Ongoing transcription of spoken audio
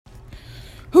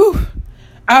Whew.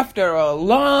 After a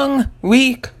long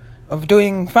week of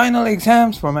doing final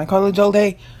exams for my college all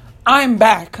day, I'm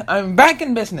back. I'm back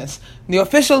in business. The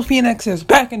official Phoenix is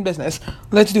back in business.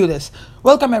 Let's do this.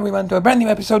 Welcome everyone to a brand new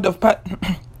episode of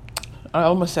I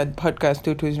almost said Podcast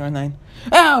 2209.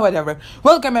 Whatever.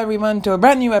 Welcome everyone to a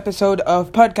brand new episode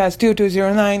of Podcast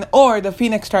 2209 or the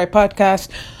Phoenix Tribe Podcast.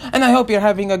 And I hope you're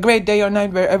having a great day or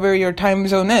night wherever your time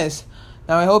zone is.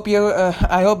 Now I hope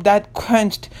that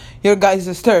quenched your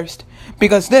guys' thirst,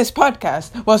 because this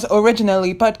podcast was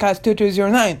originally Podcast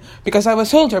 2209, because I was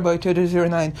Soldier Boy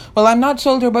 2209. Well, I'm not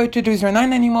Soldier Boy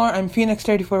 2209 anymore. I'm Phoenix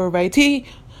 34 by T.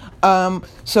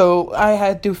 So I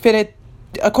had to fit it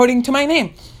according to my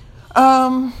name.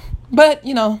 But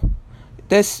you know,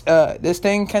 this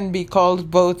thing can be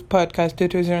called both Podcast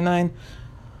 2209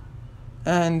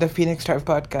 and the Phoenix Tribe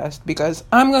Podcast, because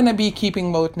I'm gonna be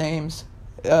keeping both names.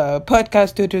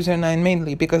 Podcast 2209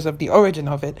 mainly because of the origin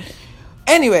of it.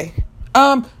 Anyway,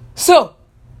 so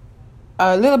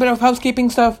a little bit of housekeeping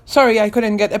stuff. Sorry I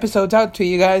couldn't get episodes out to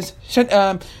you guys.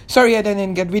 Sorry I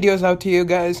didn't get videos out to you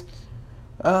guys.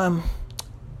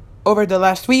 Over the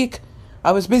last week,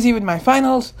 I was busy with my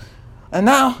finals, and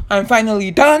now I'm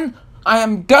finally done. I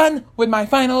am done with my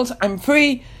finals. I'm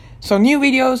free. So new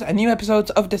videos and new episodes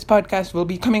of this podcast will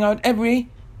be coming out every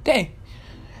day.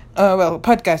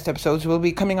 Podcast episodes will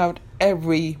be coming out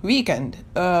every weekend.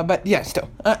 But yeah, still.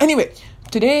 Anyway,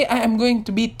 today I am going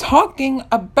to be talking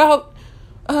about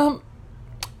a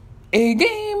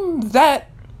game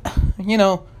that,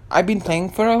 I've been playing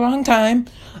for a long time.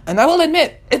 And I will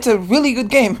admit, it's a really good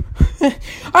game.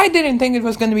 I didn't think it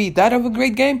was going to be that of a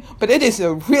great game, but it is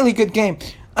a really good game.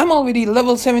 I'm already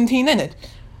level 17 in it.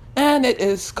 And it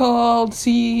is called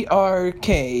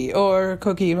CRK, or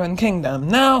Cookie Run Kingdom.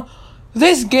 Now,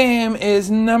 this game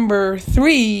is number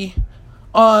 3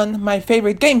 on my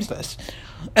favorite games list.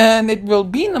 And it will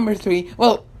be number 3.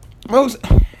 Well,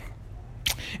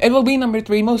 it will be number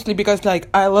 3 mostly because,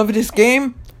 I love this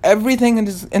game. Everything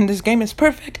in this game is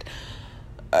perfect.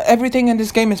 Everything in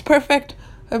this game is perfect.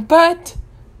 But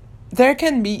there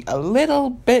can be a little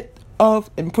bit of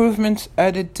improvements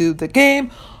added to the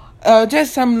game.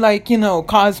 Just some,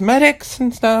 cosmetics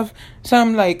and stuff.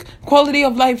 Some, quality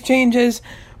of life changes,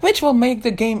 which will make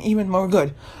the game even more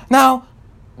good. Now,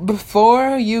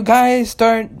 before you guys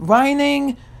start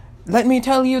whining, let me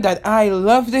tell you that I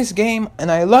love this game,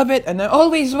 and I love it, and I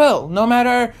always will, no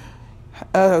matter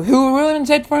who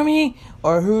ruins it for me,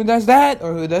 or who does that,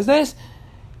 or who does this.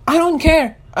 I don't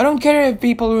care. I don't care if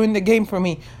people ruin the game for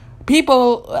me.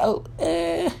 People,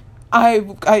 I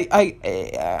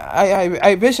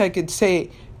wish I could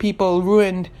say people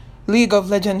ruined League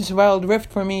of Legends Wild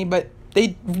Rift for me, but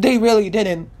they really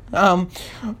didn't.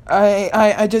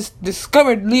 I just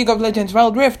discovered League of Legends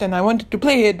Wild Rift, and I wanted to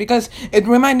play it because it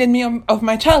reminded me of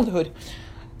my childhood.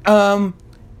 And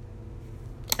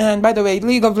by the way,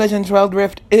 League of Legends Wild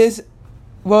Rift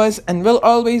was and will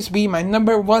always be my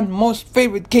number 1 most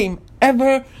favorite game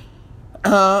ever.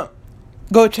 Go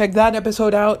check that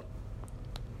episode out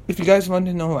if you guys want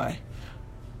to know why.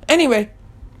 Anyway,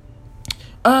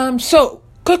 so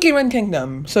Cookie Run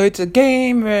Kingdom. So it's a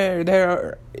game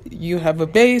where you have a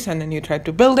base and then you try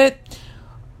to build it,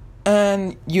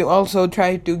 and you also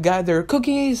try to gather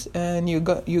cookies, and you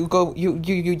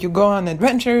go on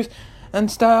adventures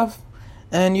and stuff,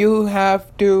 and you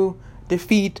have to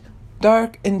defeat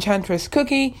Dark Enchantress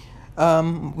Cookie,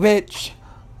 which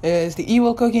is the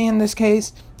evil cookie in this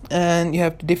case, and you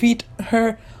have to defeat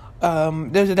her.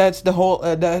 That's the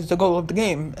goal of the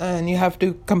game, and you have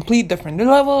to complete different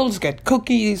levels, get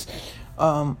cookies,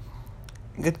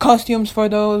 get costumes for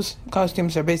those.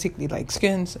 Costumes are basically like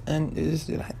skins, and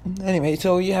anyway,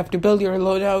 so you have to build your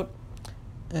loadout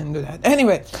and do that.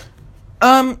 Anyway,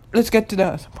 let's get to the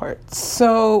other part.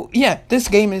 So yeah, this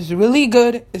game is really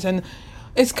good.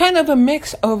 It's kind of a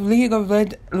mix of League of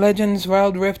Legends,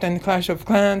 Wild Rift, and Clash of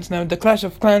Clans. Now, the Clash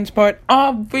of Clans part,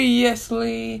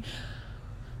 obviously,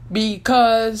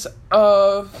 because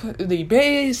of the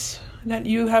base that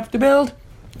you have to build,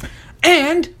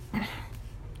 and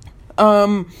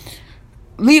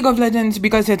League of Legends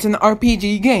because it's an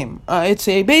RPG game. It's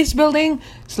a base building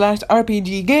 /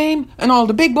 RPG game, and all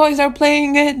the big boys are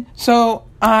playing it, so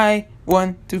I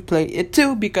want to play it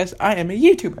too because I am a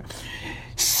YouTuber.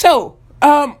 So,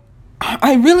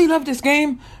 I really love this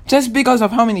game just because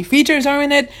of how many features are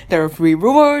in it. There are free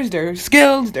rewards, there are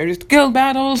skills, there's skill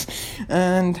battles,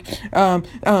 and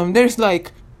there's a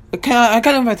kind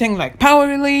of a thing like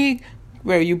Power League,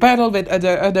 where you battle with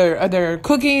other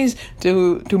cookies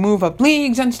to move up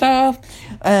leagues and stuff.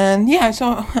 And yeah,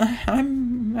 so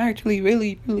I'm actually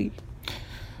really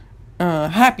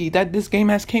happy that this game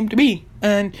has came to be.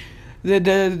 And the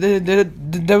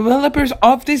developers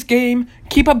of this game,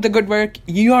 keep up the good work.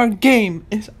 Your game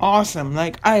is awesome.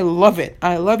 Like, I love it.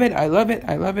 I love it. I love it.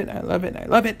 I love it. I love it. I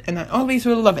love it. And I always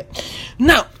will love it.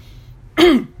 Now,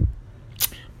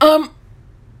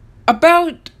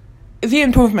 about the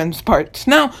improvements parts.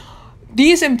 Now,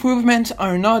 these improvements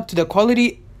are not the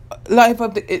quality life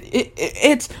of the.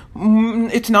 It's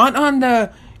not on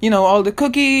the, all the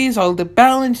cookies, all the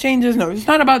balance changes. No, it's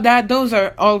not about that. Those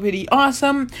are already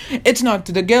awesome. It's not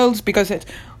to the guilds because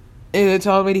it's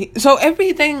already, so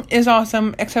everything is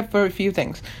awesome except for a few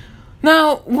things.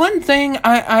 Now, one thing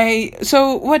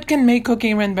so what can make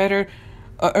Cookie Run better,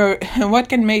 or what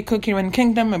can make Cookie Run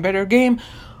Kingdom a better game?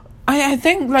 I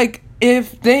think, like,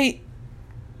 if they,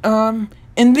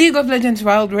 in League of Legends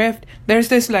Wild Rift, there's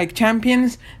this, like,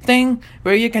 champions thing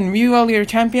where you can view all your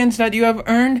champions that you have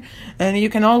earned, and you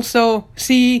can also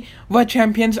see what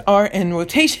champions are in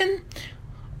rotation,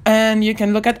 and you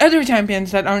can look at other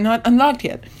champions that are not unlocked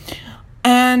yet.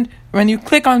 And when you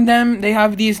click on them, they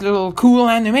have these little cool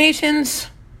animations.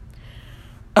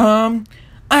 And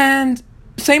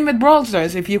same with Brawl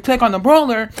Stars. If you click on a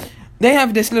brawler, they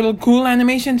have this little cool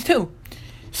animations too.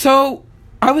 So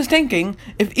I was thinking,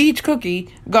 if each cookie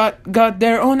got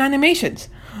their own animations.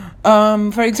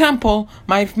 For example,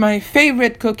 my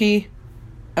favorite cookie,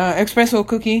 Espresso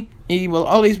Cookie, he will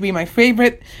always be my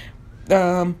favorite.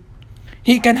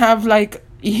 He can have, like,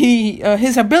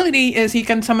 his ability is he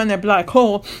can summon a black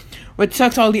hole, which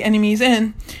sucks all the enemies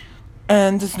in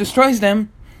and just destroys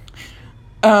them.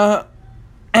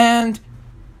 And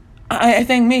I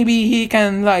think maybe he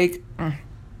can, like,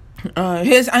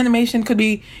 his animation could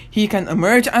be he can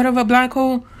emerge out of a black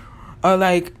hole, or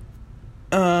like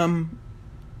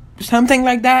something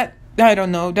like that. I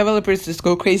don't know. Developers just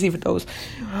go crazy with those.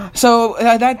 So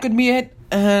that could be it.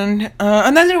 And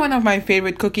another one of my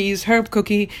favorite cookies, Herb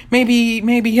Cookie. Maybe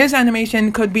his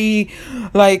animation could be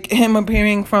like him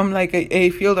appearing from, like, a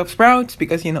field of sprouts,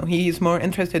 because he's more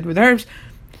interested with herbs.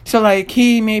 So, like,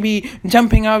 he maybe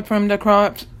jumping out from the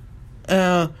crops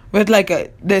with,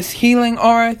 like, this healing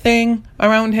aura thing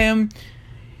around him.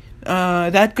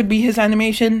 That could be his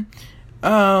animation.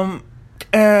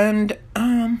 And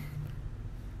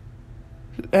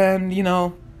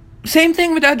same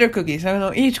thing with other cookies. I don't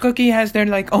know, each cookie has their,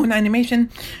 like, own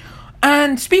animation.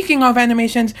 And speaking of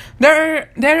animations,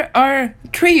 there are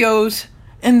trios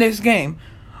in this game.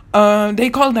 They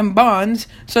call them bonds.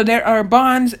 So there are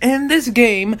bonds in this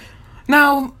game.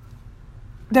 Now,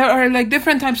 there are, like,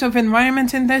 different types of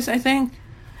environments in this, I think.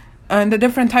 And the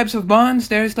different types of bonds,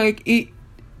 there's, like,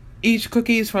 each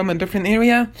cookie is from a different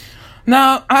area.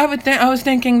 Now, I was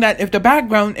thinking that if the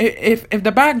background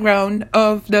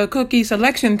of the cookie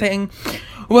selection thing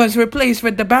was replaced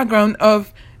with the background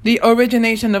of the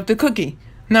origination of the cookie.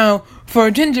 Now, for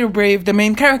Ginger Brave, the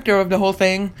main character of the whole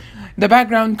thing, the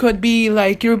background could be,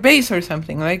 like, your base or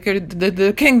something, like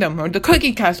the kingdom or the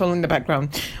cookie castle in the background.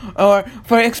 Or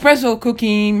for Espresso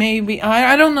Cookie, maybe,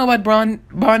 I don't know what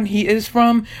bond he is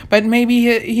from, but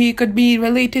maybe he could be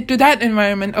related to that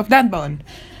environment of that bond.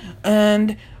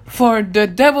 And for the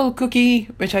Devil Cookie,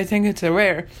 which I think it's a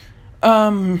rare,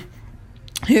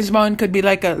 his bond could be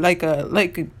like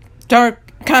a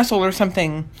dark castle or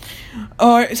something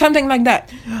like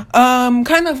that.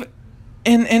 Kind of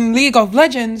in League of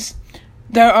Legends,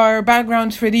 there are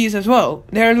backgrounds for these as well.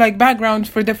 There are, like, backgrounds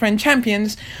for different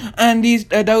champions, and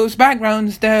those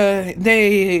backgrounds,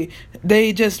 they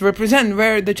just represent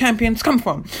where the champions come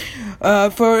from.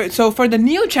 For the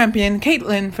new champion,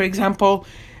 Caitlyn, for example,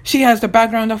 she has the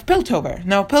background of Piltover.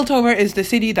 Now, Piltover is the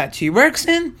city that she works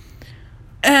in,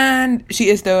 and she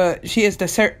is the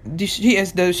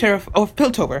sheriff of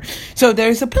Piltover. So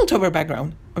there's a Piltover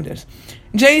background of this.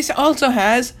 Jace also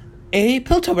has a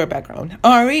Piltover background.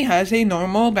 Ari has a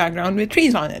normal background with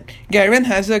trees on it. Garen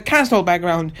has a castle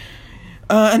background,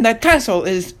 and that castle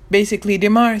is basically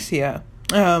Demacia,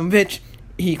 which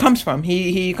he comes from.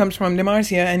 He comes from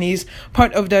Demacia, and he's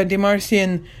part of the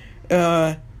Demacian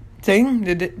thing,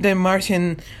 the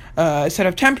Demacian set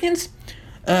of champions.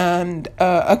 And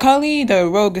Akali, the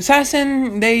rogue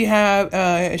assassin,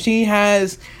 she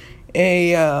has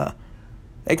a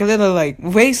like a little, like,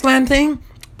 wasteland thing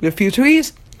with a few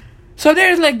trees. So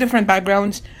there's, like, different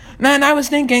backgrounds. And I was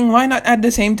thinking, why not add the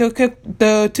same to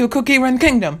Cookie Run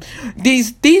Kingdom?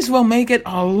 These will make it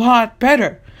a lot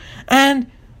better. And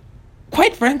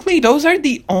quite frankly, those are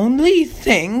the only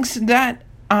things that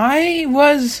I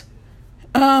was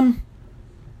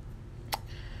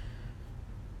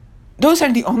those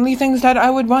are the only things that I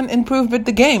would want improved with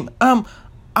the game. I'm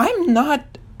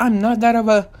not that of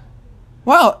a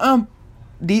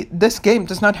this game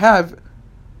does not have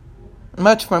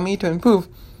much for me to improve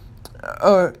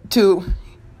or to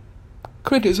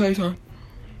criticize on.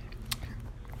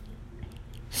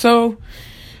 So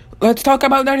let's talk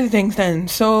about other things then.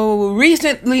 So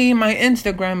recently my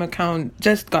Instagram account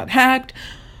just got hacked.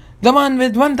 The one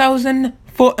with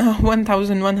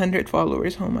 1,100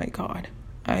 followers. Oh my god.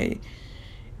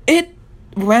 It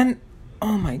went,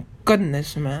 oh my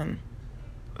goodness, man.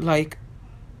 Like,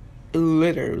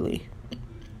 literally.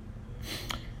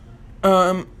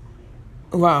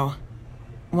 Wow.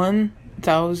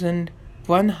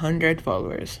 1,100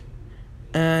 followers.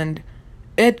 And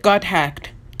it got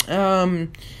hacked.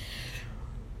 And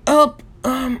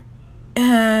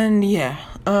yeah.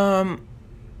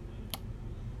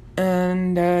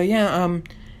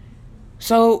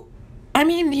 So I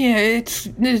mean, yeah,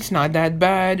 it's not that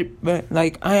bad, but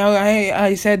like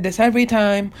I said this every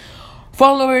time.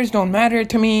 Followers don't matter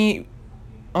to me.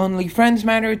 Only friends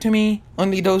matter to me.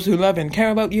 Only those who love and care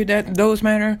about you, those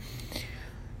matter.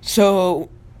 So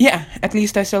yeah, at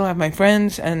least I still have my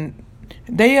friends, and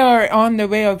they are on the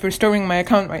way of restoring my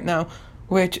account right now.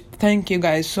 Which, thank you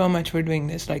guys so much for doing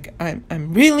this. Like,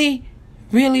 I'm really,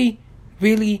 really,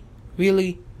 really,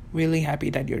 really, really happy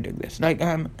that you're doing this. Like,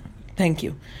 thank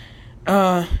you.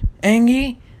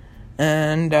 Angie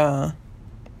and all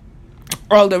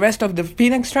the rest of the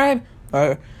Phoenix tribe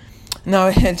are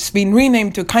now, it's been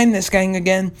renamed to Kindness Gang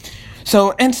again.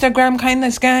 So Instagram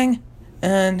Kindness Gang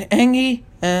and Angie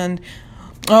and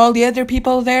all the other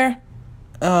people there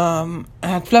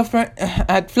at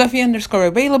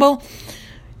Fluffy_available.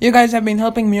 You guys have been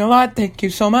helping me a lot. Thank you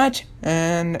so much.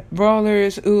 And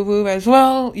Brawlers Uwu as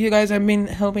well. You guys have been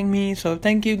helping me. So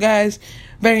thank you guys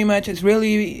very much. It's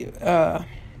really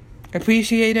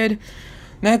appreciated.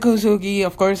 Nekozuki,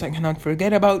 of course, I cannot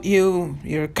forget about you.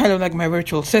 You're kind of like my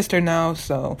virtual sister now.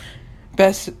 So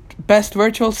best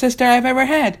virtual sister I've ever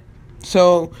had.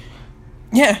 So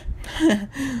yeah.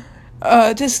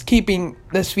 Just keeping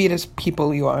the sweetest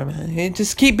people you are, man.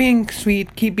 Just keep being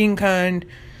sweet, keep being kind.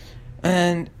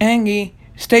 And Angie,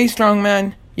 stay strong,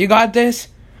 man. You got this.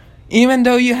 Even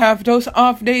though you have those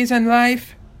off days in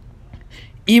life,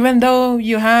 even though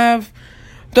you have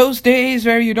those days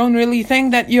where you don't really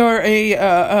think that you're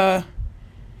a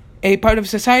part of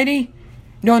society,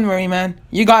 don't worry, man.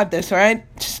 You got this, alright?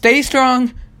 Stay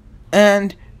strong,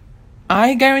 and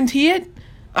I guarantee it.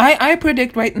 I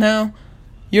predict right now,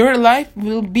 your life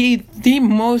will be the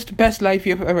most best life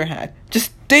you've ever had.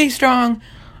 Just stay strong,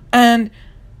 and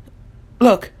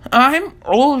look, I'm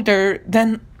older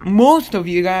than most of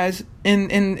you guys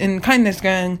in Kindness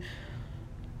Gang,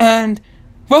 and,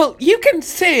 well, you can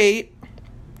say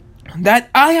that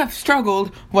I have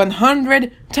struggled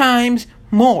 100 times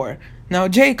more. Now,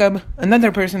 Jacob,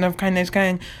 another person of Kindness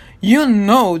Gang, you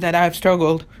know that I've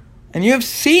struggled, and you have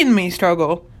seen me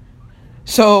struggle.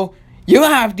 So, you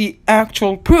have the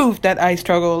actual proof that I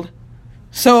struggled.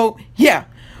 So, yeah,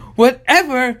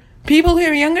 whatever people who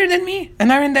are younger than me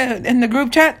and are in the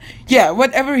group chat, yeah,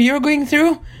 whatever you're going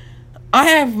through, I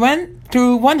have went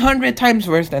through 100 times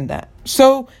worse than that.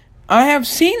 So, I have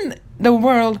seen the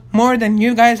world more than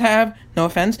you guys have, no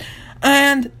offense,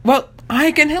 and, well,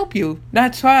 I can help you.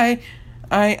 That's why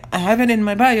I have it in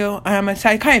my bio. I am a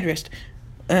psychiatrist,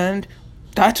 and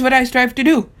that's what I strive to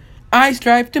do. I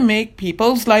strive to make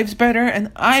people's lives better,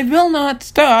 and I will not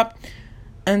stop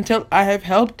until I have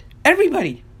helped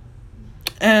everybody.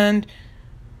 And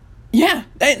yeah,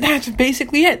 that's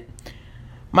basically it.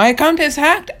 My account is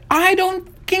hacked. I don't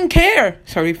fucking care.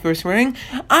 Sorry for swearing.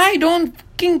 I don't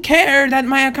fucking care that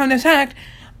my account is hacked.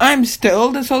 I'm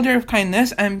still the soldier of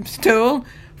kindness. I'm still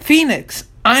Phoenix.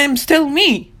 I'm still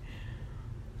me.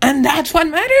 And that's what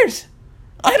matters.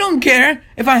 I don't care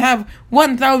if I have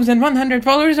 1,100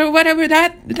 followers or whatever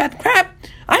that crap.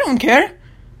 I don't care.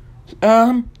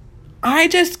 I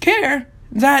just care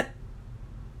that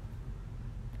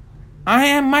I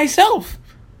am myself.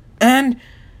 And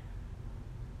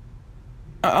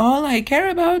all I care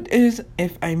about is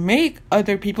if I make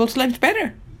other people's lives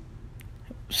better.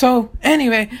 So,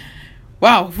 anyway,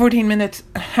 wow, 14 minutes.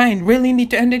 I really need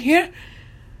to end it here.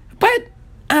 But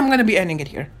I'm going to be ending it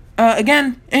here.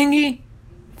 Again, Angie,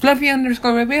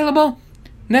 Fluffy_available,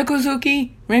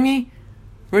 Nekozuki, Remy,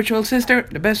 virtual sister,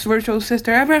 the best virtual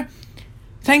sister ever.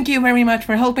 Thank you very much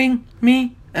for helping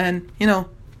me, and,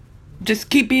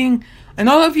 just keep being, and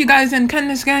all of you guys in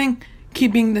Kindness Gang,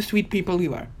 keep being the sweet people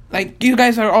you are. Like, you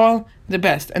guys are all the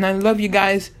best, and I love you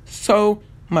guys so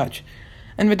much.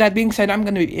 And with that being said, I'm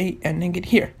going to be ending it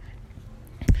here.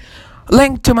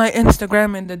 Link to my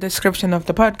Instagram in the description of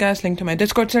the podcast, link to my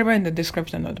Discord server in the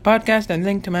description of the podcast, and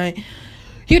link to my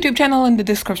YouTube channel in the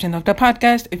description of the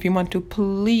podcast. If you want to,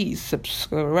 please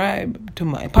subscribe to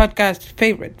my podcast,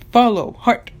 favorite, follow,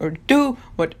 heart, or do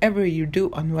whatever you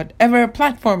do on whatever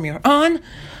platform you're on.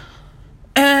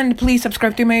 And please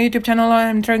subscribe to my YouTube channel.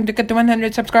 I'm trying to get to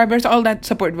 100 subscribers. All that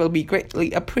support will be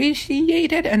greatly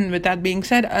appreciated. And with that being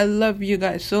said, I love you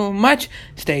guys so much.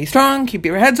 Stay strong, keep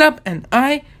your heads up, and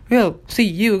I will see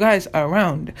you guys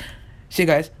around. See you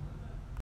guys.